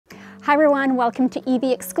Hi everyone, welcome to EV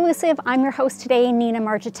Exclusive. I'm your host today, Nina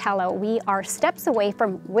Margitello. We are steps away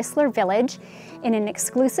from Whistler Village in an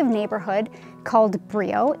exclusive neighborhood called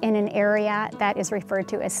Brio in an area that is referred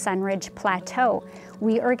to as Sunridge Plateau.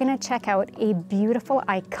 We are going to check out a beautiful,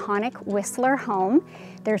 iconic Whistler home.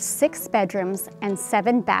 There's 6 bedrooms and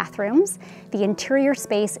 7 bathrooms. The interior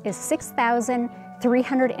space is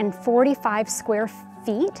 6,345 square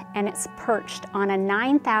feet and it's perched on a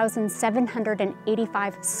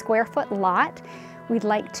 9,785 square foot lot. We'd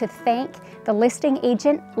like to thank the listing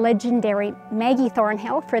agent, legendary Maggie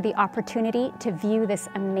Thornhill, for the opportunity to view this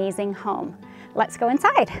amazing home. Let's go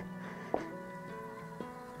inside.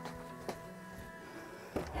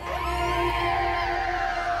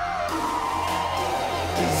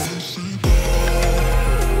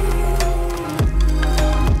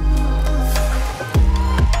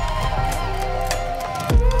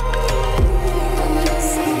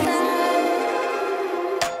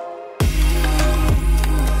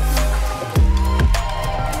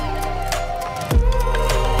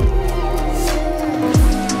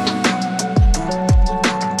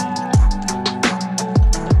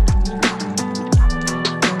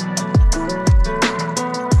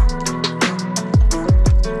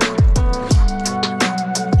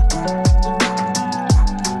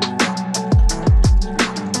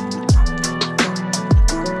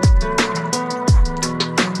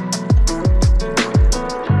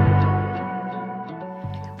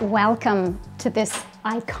 Welcome to this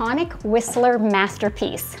iconic Whistler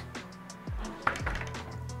masterpiece.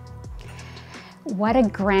 What a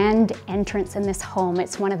grand entrance in this home.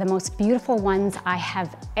 It's one of the most beautiful ones I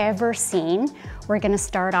have ever seen. We're going to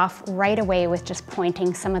start off right away with just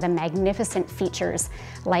pointing some of the magnificent features,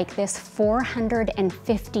 like this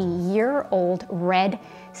 450-year-old red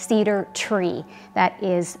cedar tree that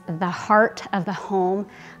is the heart of the home,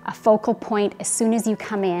 a focal point as soon as you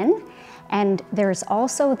come in. And there's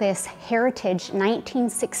also this heritage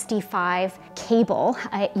 1965 cable.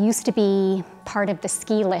 It used to be part of the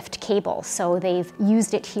ski lift cable, so they've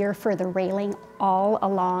used it here for the railing all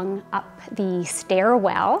along up the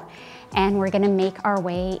stairwell. And we're gonna make our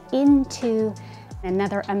way into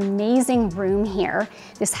another amazing room here.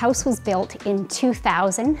 This house was built in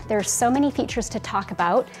 2000. There's so many features to talk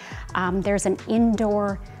about. There's an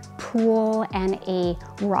indoor pool and a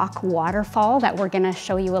rock waterfall that we're going to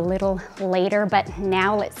show you a little later, but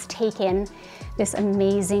now let's take in this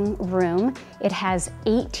amazing room. It has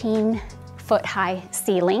 18-foot-high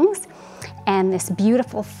ceilings and this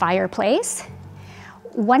beautiful fireplace.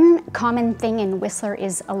 One common thing in Whistler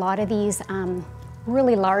is a lot of these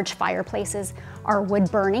really large fireplaces are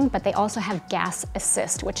wood burning, but they also have gas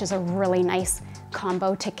assist, which is a really nice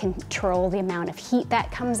combo to control the amount of heat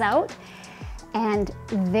that comes out. And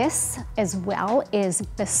this as well is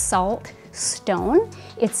basalt stone.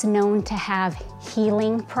 It's known to have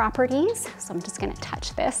healing properties. So I'm just gonna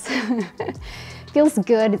touch this. Feels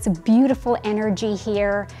good, it's a beautiful energy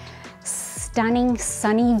here. Stunning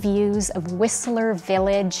sunny views of Whistler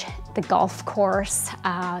Village, the golf course.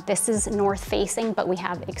 This is north facing, but we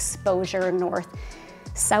have exposure,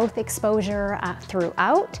 north-south exposure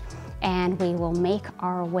throughout. And we will make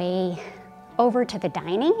our way over to the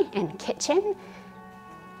dining and kitchen.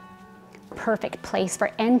 Perfect place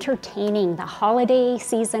for entertaining. The holiday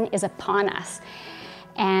season is upon us.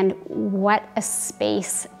 And what a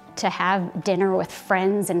space to have dinner with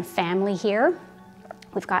friends and family here.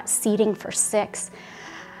 We've got seating for 6.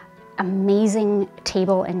 Amazing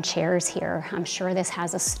table and chairs here. I'm sure this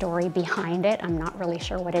has a story behind it. I'm not really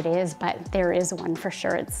sure what it is, but there is one for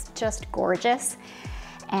sure. It's just gorgeous.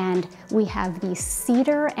 And we have these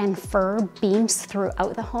cedar and fir beams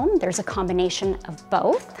throughout the home. There's a combination of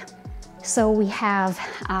both. So we have,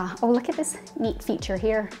 oh, look at this neat feature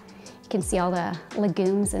here. You can see all the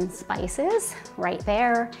legumes and spices right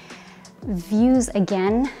there. Views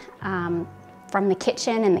again from the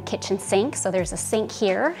kitchen and the kitchen sink. So there's a sink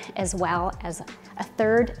here as well as a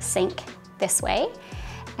 3rd sink this way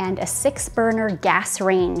and a 6-burner gas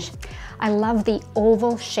range. I love the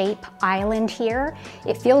oval shape island here.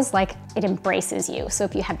 It feels like it embraces you. So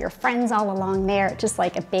if you have your friends all along there, just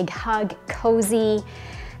like a big hug, cozy.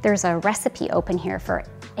 There's a recipe open here for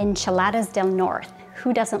enchiladas del norte.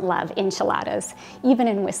 Who doesn't love enchiladas? Even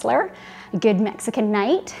in Whistler, a good Mexican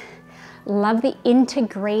night. Love the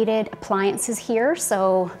integrated appliances here.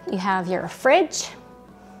 So you have your fridge,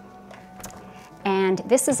 and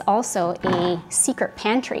this is also a secret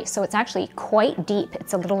pantry. So it's actually quite deep.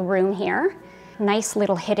 It's a little room here. Nice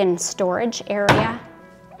little hidden storage area.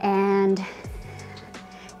 And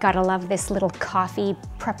gotta love this little coffee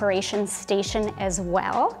preparation station as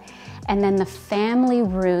well. And then the family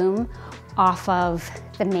room off of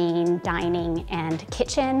the main dining and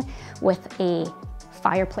kitchen with a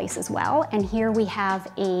fireplace as well. And here we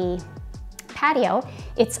have a patio.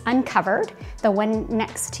 It's uncovered. The one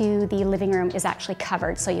next to the living room is actually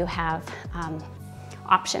covered, so you have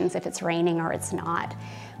options if it's raining or it's not,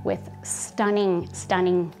 with stunning,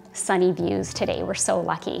 stunning sunny views today. We're so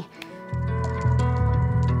lucky.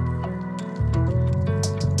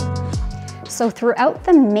 So throughout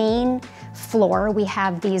the main floor, we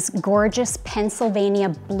have these gorgeous Pennsylvania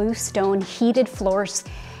bluestone heated floors,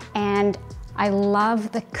 and I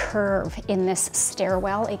love the curve in this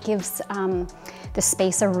stairwell. It gives the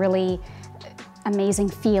space a really amazing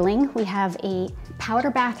feeling. We have a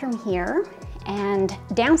powder bathroom here, and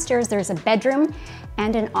downstairs there's a bedroom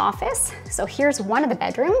and an office. So here's one of the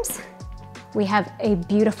bedrooms. We have a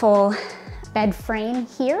beautiful bed frame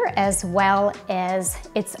here, as well as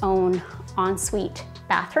its own ensuite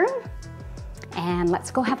bathroom. And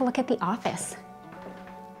let's go have a look at the office.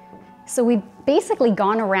 So we've basically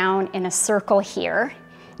gone around in a circle here.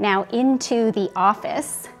 Now into the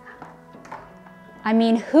office. I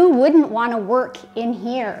mean, who wouldn't want to work in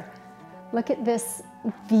here? Look at this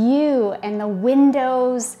view and the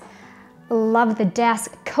windows. Love the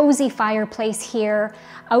desk, cozy fireplace here,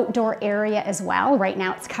 outdoor area as well. Right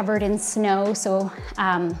now it's covered in snow, so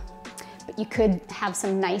but you could have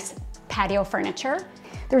some nice patio furniture.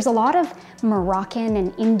 There's a lot of Moroccan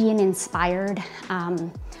and Indian inspired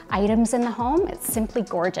items in the home. It's simply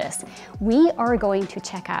gorgeous. We are going to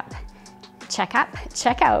check out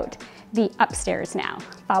the upstairs now.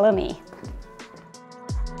 Follow me.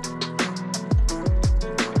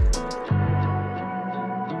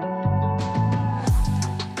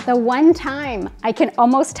 The one time I can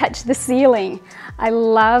almost touch the ceiling. I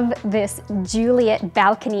love this Juliet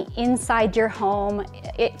balcony inside your home.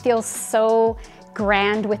 It feels so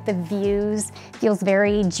grand with the views. Feels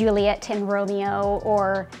very Juliet and Romeo,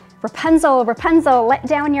 or Rapunzel, Rapunzel, let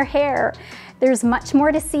down your hair. There's much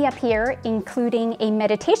more to see up here, including a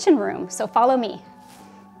meditation room, so follow me.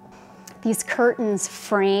 These curtains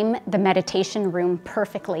frame the meditation room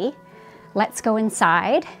perfectly. Let's go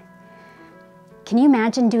inside. Can you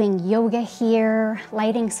imagine doing yoga here,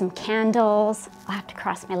 lighting some candles? I'll have to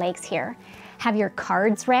cross my legs here. Have your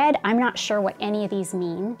cards read. I'm not sure what any of these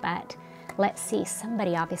mean, but let's see,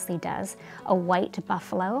 somebody obviously does. A white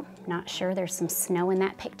buffalo, not sure, there's some snow in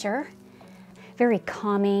that picture. Very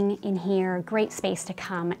calming in here, great space to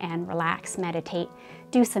come and relax, meditate,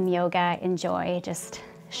 do some yoga, enjoy, just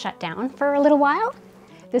shut down for a little while.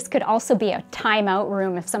 This could also be a timeout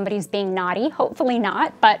room if somebody's being naughty, hopefully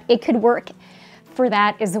not, but it could work for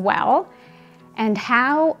that as well. And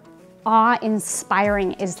how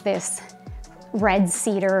awe-inspiring is this red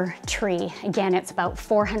cedar tree? Again, it's about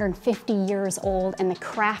 450 years old, and the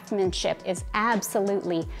craftsmanship is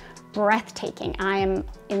absolutely breathtaking. I am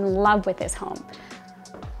in love with this home.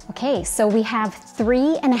 Okay, so we have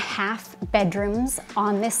 3.5 bedrooms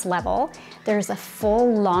on this level. There's a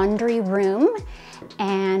full laundry room,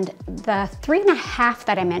 and the 3.5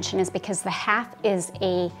 that I mentioned is because the half is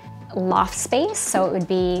a loft space, so it would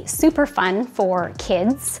be super fun for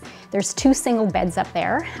kids. There's 2 single beds up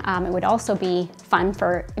there. It would also be fun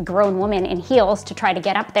for a grown woman in heels to try to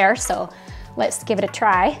get up there, so let's give it a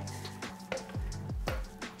try.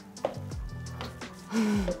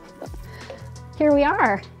 Here we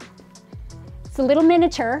are. It's a little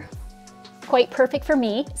miniature, quite perfect for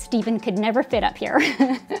me. Stephen could never fit up here.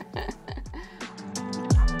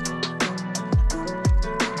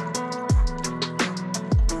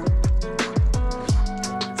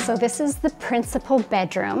 So this is the principal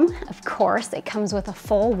bedroom. Of course, it comes with a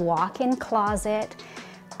full walk-in closet,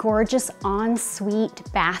 gorgeous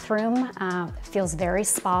ensuite bathroom, feels very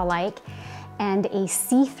spa-like, and a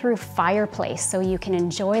see-through fireplace, so you can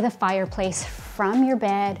enjoy the fireplace from your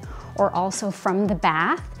bed or also from the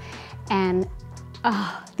bath. And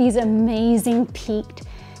these amazing peaked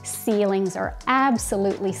ceilings are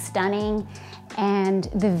absolutely stunning, and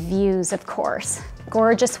the views, of course.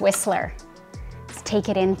 Gorgeous Whistler. Let's take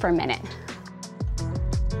it in for a minute.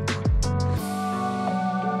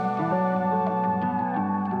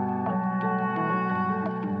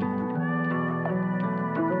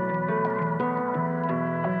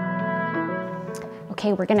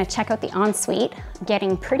 Okay, we're gonna check out the ensuite.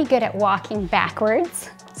 Getting pretty good at walking backwards.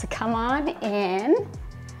 So come on in.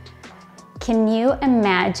 Can you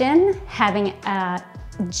imagine having a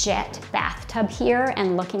jet bathtub here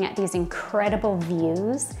and looking at these incredible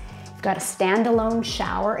views? You've got a standalone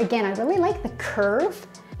shower. Again, I really like the curve.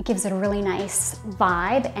 It gives it a really nice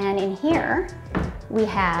vibe. And in here, we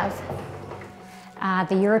have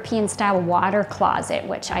the European style water closet,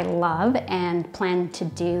 which I love and plan to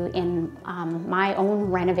do in my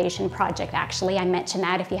own renovation project. Actually, I mentioned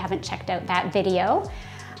that if you haven't checked out that video.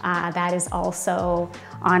 That is also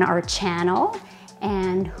on our channel.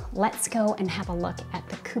 And let's go and have a look at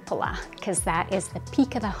the cupola, because that is the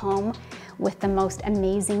peak of the home with the most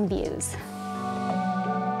amazing views.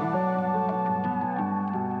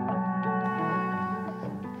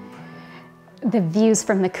 The views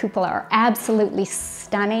from the cupola are absolutely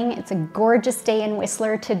stunning. It's a gorgeous day in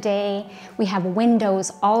Whistler today. We have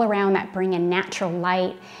windows all around that bring in natural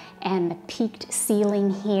light and the peaked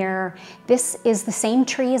ceiling here. This is the same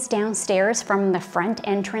tree as downstairs from the front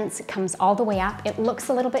entrance. It comes all the way up. It looks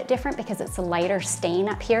a little bit different because it's a lighter stain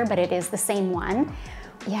up here, but it is the same one.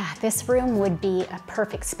 Yeah, this room would be a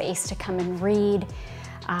perfect space to come and read.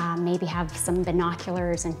 Maybe have some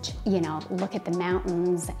binoculars and, you know, look at the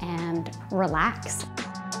mountains and relax.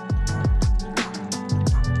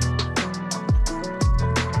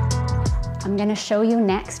 I'm gonna show you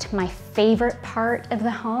next my favorite part of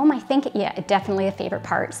the home. I think, yeah, definitely a favorite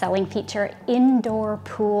part, selling feature, indoor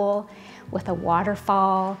pool with a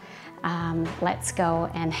waterfall. Let's go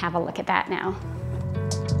and have a look at that now.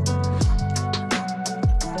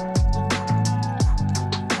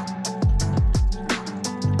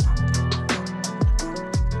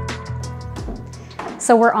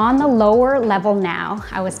 So we're on the lower level now.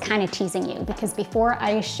 I was kind of teasing you because before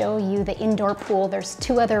I show you the indoor pool, there's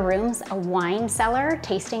two other rooms, a wine cellar,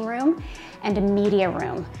 tasting room, and a media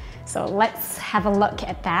room. So let's have a look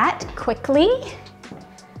at that quickly.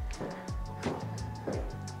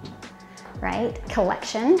 Right,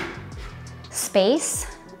 collection, space,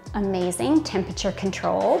 amazing, temperature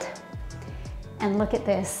controlled. And look at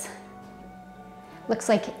this. Looks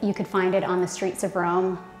like you could find it on the streets of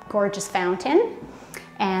Rome. Gorgeous fountain.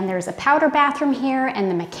 And there's a powder bathroom here and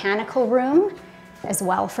the mechanical room as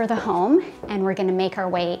well for the home. And we're gonna make our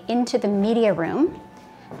way into the media room.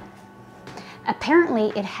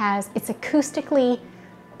 Apparently it's acoustically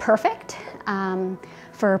perfect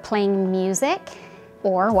for playing music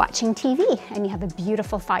or watching TV. And you have a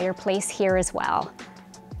beautiful fireplace here as well.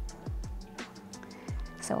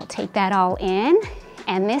 So we'll take that all in.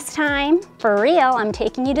 And this time, for real, I'm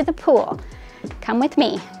taking you to the pool. Come with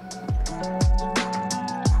me.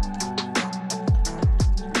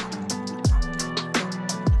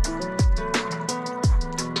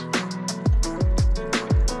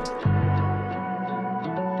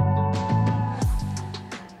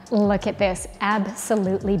 Look at this,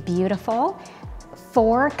 absolutely beautiful.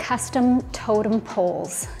 4 custom totem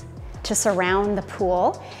poles to surround the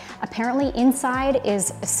pool. Apparently inside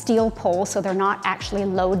is a steel pole, so they're not actually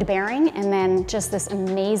load bearing, and then just this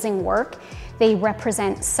amazing work. They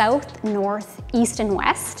represent south, north, east, and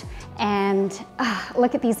west. And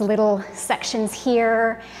look at these little sections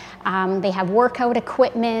here. They have workout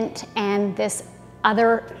equipment and this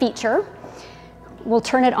other feature. We'll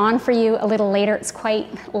turn it on for you a little later. It's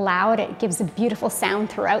quite loud. It gives a beautiful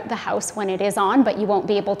sound throughout the house when it is on, but you won't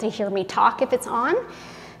be able to hear me talk if it's on.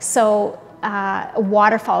 So a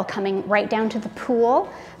waterfall coming right down to the pool.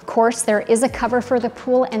 Of course, there is a cover for the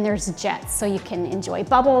pool and there's jets, so you can enjoy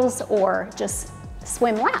bubbles or just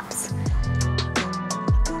swim laps.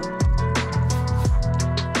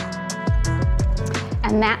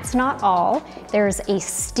 And that's not all. There's a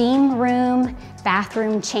steam room,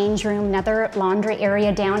 bathroom, change room, another laundry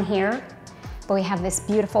area down here. But we have this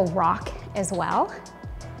beautiful rock as well.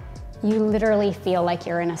 You literally feel like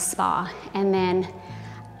you're in a spa. And then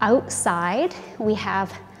outside, we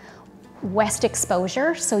have west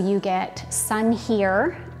exposure, so you get sun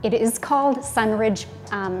here. It is called Sunridge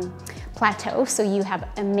Plateau, so you have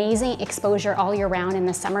amazing exposure all year round. In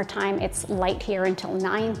the summertime, it's light here until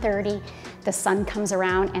 9:30. The sun comes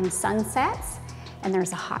around and sunsets, and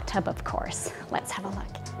there's a hot tub, of course. Let's have a look.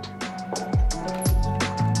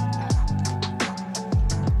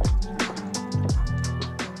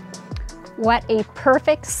 What a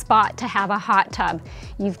perfect spot to have a hot tub.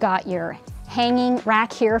 You've got your hanging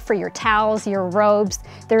rack here for your towels, your robes.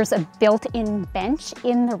 There's a built-in bench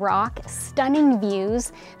in the rock, stunning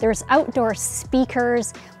views. There's outdoor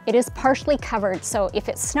speakers. It is partially covered, so if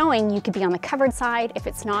it's snowing, you could be on the covered side. If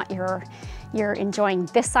it's not, you're enjoying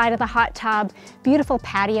this side of the hot tub. Beautiful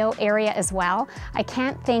patio area as well. I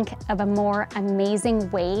can't think of a more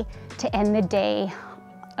amazing way to end the day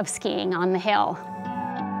of skiing on the hill.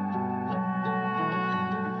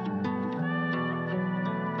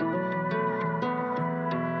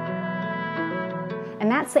 And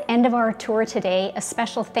that's the end of our tour today. A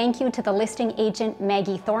special thank you to the listing agent,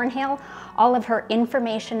 Maggie Thornhill. All of her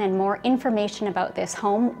information and more information about this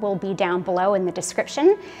home will be down below in the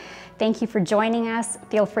description. Thank you for joining us.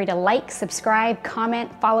 Feel free to like, subscribe,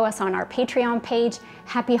 comment, follow us on our Patreon page.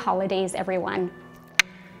 Happy holidays, everyone.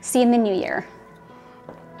 See you in the new year.